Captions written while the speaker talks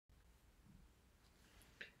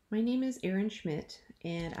My name is Erin Schmidt,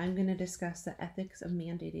 and I'm going to discuss the ethics of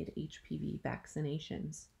mandated HPV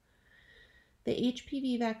vaccinations. The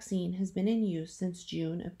HPV vaccine has been in use since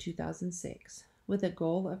June of 2006, with a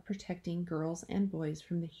goal of protecting girls and boys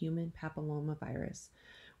from the human papillomavirus,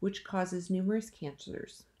 which causes numerous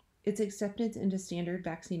cancers. Its acceptance into standard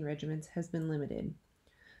vaccine regimens has been limited.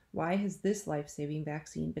 Why has this life-saving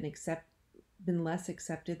vaccine been less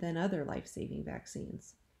accepted than other life-saving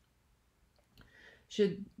vaccines?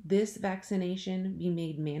 Should this vaccination be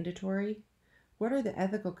made mandatory? What are the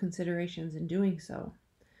ethical considerations in doing so?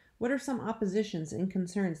 What are some oppositions and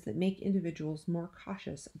concerns that make individuals more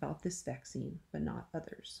cautious about this vaccine but not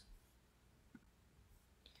others?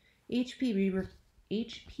 HPV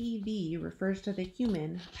refers to the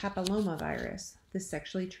human papillomavirus. This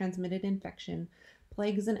sexually transmitted infection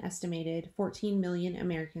plagues an estimated 14 million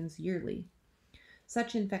Americans yearly.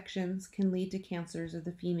 Such infections can lead to cancers of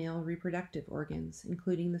the female reproductive organs,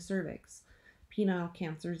 including the cervix, penile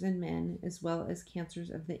cancers in men, as well as cancers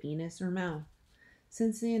of the anus or mouth.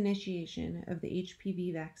 Since the initiation of the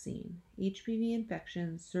HPV vaccine, HPV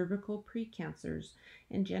infections, cervical precancers,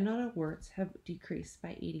 and genital warts have decreased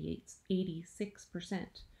by 86%.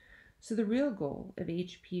 So the real goal of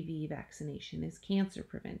HPV vaccination is cancer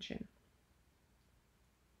prevention.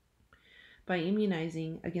 By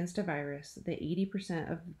immunizing against a virus that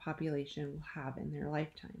 80% of the population will have in their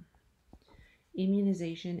lifetime.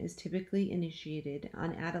 Immunization is typically initiated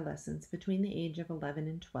on adolescents between the age of 11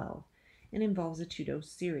 and 12 and involves a 2-dose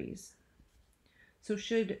series. So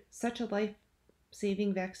should such a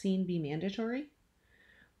life-saving vaccine be mandatory?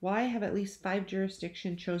 Why have at least 5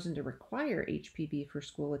 jurisdictions chosen to require HPV for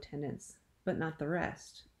school attendance, but not the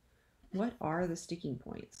rest? What are the sticking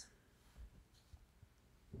points?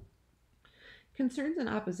 Concerns and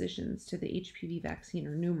oppositions to the HPV vaccine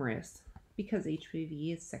are numerous. Because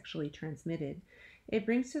HPV is sexually transmitted, it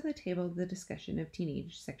brings to the table the discussion of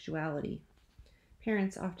teenage sexuality.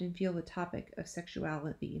 Parents often feel the topic of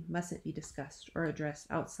sexuality mustn't be discussed or addressed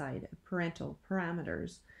outside of parental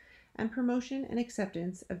parameters, and promotion and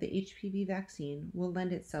acceptance of the HPV vaccine will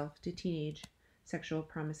lend itself to teenage sexual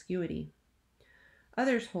promiscuity.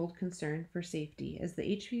 Others hold concern for safety, as the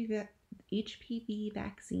HPV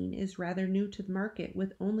vaccine is rather new to the market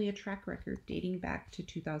with only a track record dating back to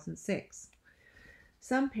 2006.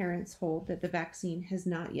 Some parents hold that the vaccine has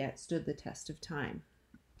not yet stood the test of time.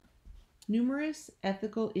 Numerous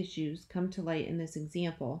ethical issues come to light in this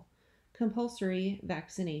example. Compulsory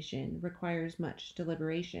vaccination requires much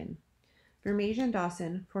deliberation. Vermeij and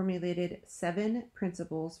Dawson formulated 7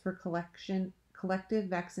 principles for collective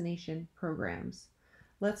vaccination programs.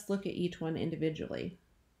 Let's look at each one individually.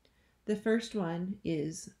 The first one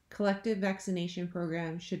is collective vaccination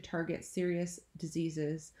programs should target serious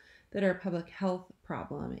diseases that are a public health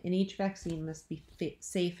problem, and each vaccine must be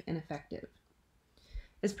safe and effective.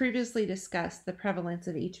 As previously discussed, the prevalence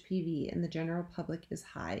of HPV in the general public is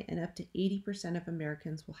high, and up to 80% of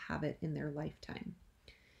Americans will have it in their lifetime.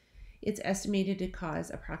 It's estimated to cause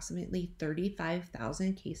approximately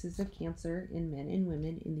 35,000 cases of cancer in men and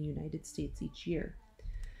women in the United States each year.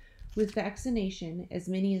 With vaccination, as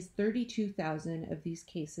many as 32,000 of these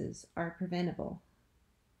cases are preventable.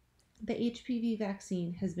 The HPV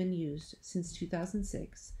vaccine has been used since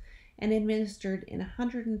 2006 and administered in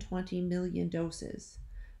 120 million doses.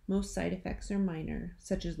 Most side effects are minor,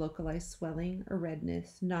 such as localized swelling or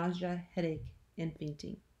redness, nausea, headache, and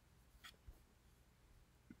fainting.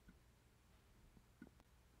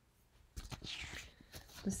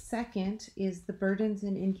 The second is the burdens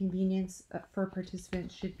and inconvenience for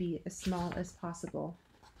participants should be as small as possible.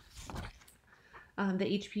 The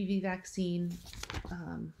HPV vaccine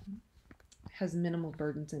has minimal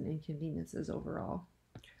burdens and inconveniences overall.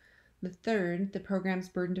 The third, the program's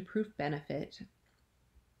burden to proof benefit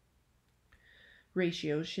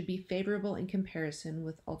ratios should be favorable in comparison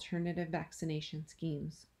with alternative vaccination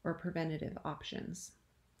schemes or preventative options.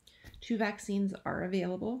 2 vaccines are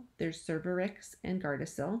available. There's Cervarix and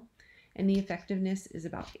Gardasil, and the effectiveness is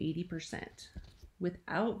about 80%.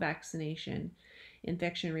 Without vaccination,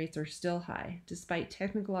 infection rates are still high, despite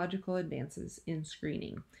technological advances in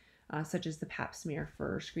screening, such as the Pap smear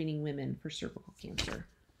for screening women for cervical cancer.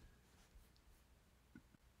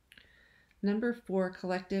 Number 4,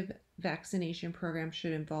 collective vaccination programs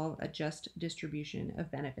should involve a just distribution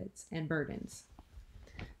of benefits and burdens.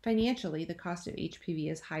 Financially, the cost of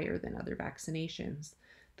HPV is higher than other vaccinations.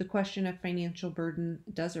 The question of financial burden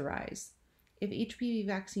does arise. If HPV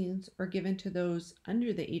vaccines are given to those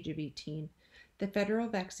under the age of 18, the Federal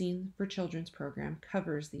Vaccine for Children's program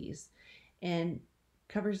covers these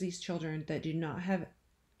children that do not have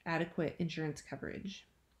adequate insurance coverage.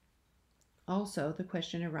 Also, the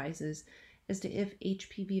question arises as to if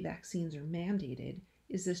HPV vaccines are mandated,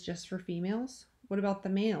 is this just for females? What about the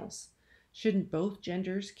males? Shouldn't both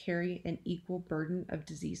genders carry an equal burden of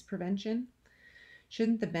disease prevention?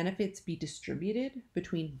 Shouldn't the benefits be distributed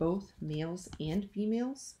between both males and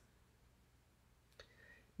females?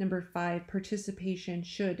 Number 5, participation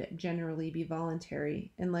should generally be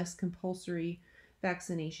voluntary unless compulsory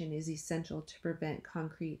vaccination is essential to prevent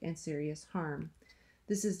concrete and serious harm.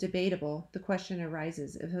 This is debatable. The question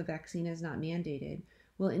arises, if a vaccine is not mandated,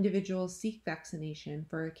 will individuals seek vaccination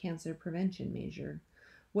for a cancer prevention measure?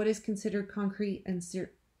 What is considered concrete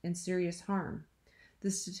and serious harm?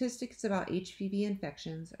 The statistics about HPV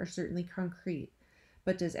infections are certainly concrete,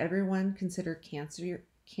 but does everyone consider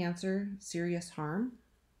cancer serious harm?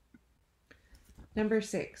 Number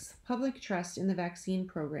 6, public trust in the vaccine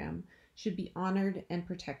program should be honored and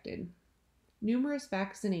protected. Numerous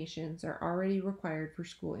vaccinations are already required for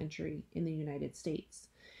school entry in the United States.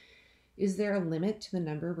 Is there a limit to the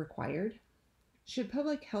number required? Should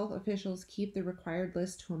public health officials keep the required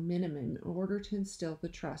list to a minimum in order to instill the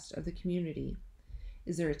trust of the community?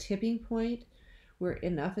 Is there a tipping point where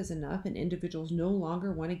enough is enough and individuals no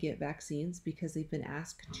longer want to get vaccines because they've been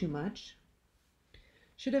asked too much?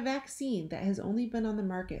 Should a vaccine that has only been on the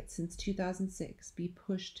market since 2006 be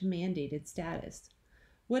pushed to mandated status?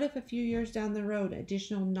 What if a few years down the road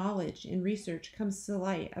additional knowledge and research comes to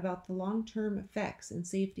light about the long-term effects and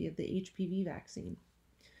safety of the HPV vaccine?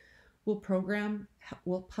 Will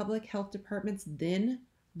public health departments then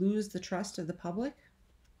lose the trust of the public?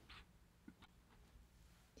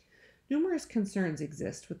 Numerous concerns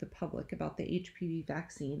exist with the public about the HPV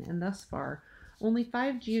vaccine, and thus far, only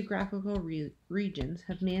 5 geographical regions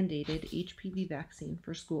have mandated HPV vaccine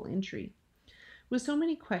for school entry. With so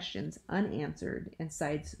many questions unanswered and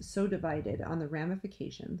sides so divided on the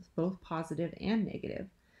ramifications, both positive and negative,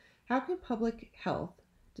 how can public health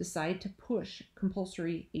decide to push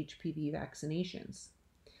compulsory HPV vaccinations?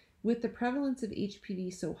 With the prevalence of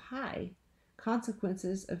HPV so high,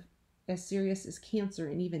 consequences of as serious as cancer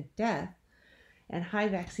and even death, and high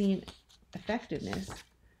vaccine effectiveness,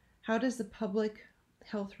 how does the public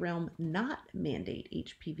health realm not mandate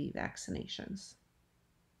HPV vaccinations?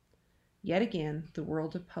 Yet again, the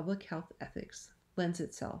world of public health ethics lends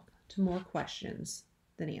itself to more questions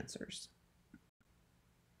than answers.